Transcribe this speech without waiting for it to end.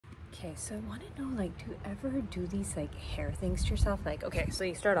Okay, so I want to know, like, do you ever do these like hair things to yourself? Like, okay, so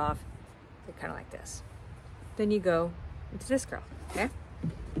you start off kind of like this. Then you go into this girl, okay?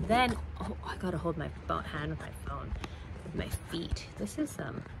 Then, oh, I gotta hold my hand with my phone, with my feet. This is,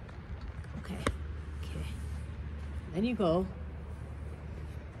 okay. Then you go,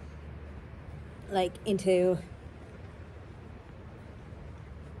 like, into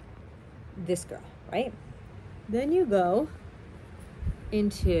this girl, right? Then you go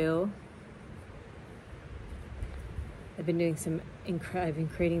into, I've been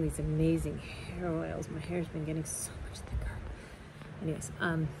creating these amazing hair oils. My hair's been getting so much thicker. Anyways,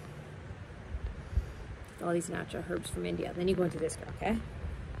 all these natural herbs from India. Then you go into this girl, okay?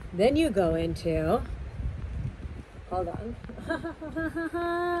 Then you go into, hold on.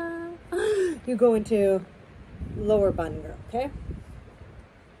 You go into lower bun girl, okay?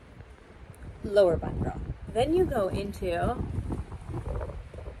 Lower bun girl. Then you go into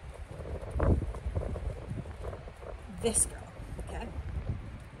this girl, okay?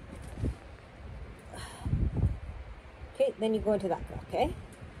 Okay, then you go into that girl, okay?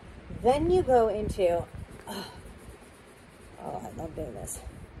 Then you go into, oh, I love doing this.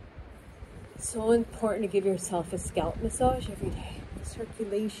 So important to give yourself a scalp massage every day.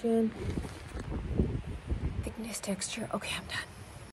 Circulation, thickness, texture. Okay, I'm done.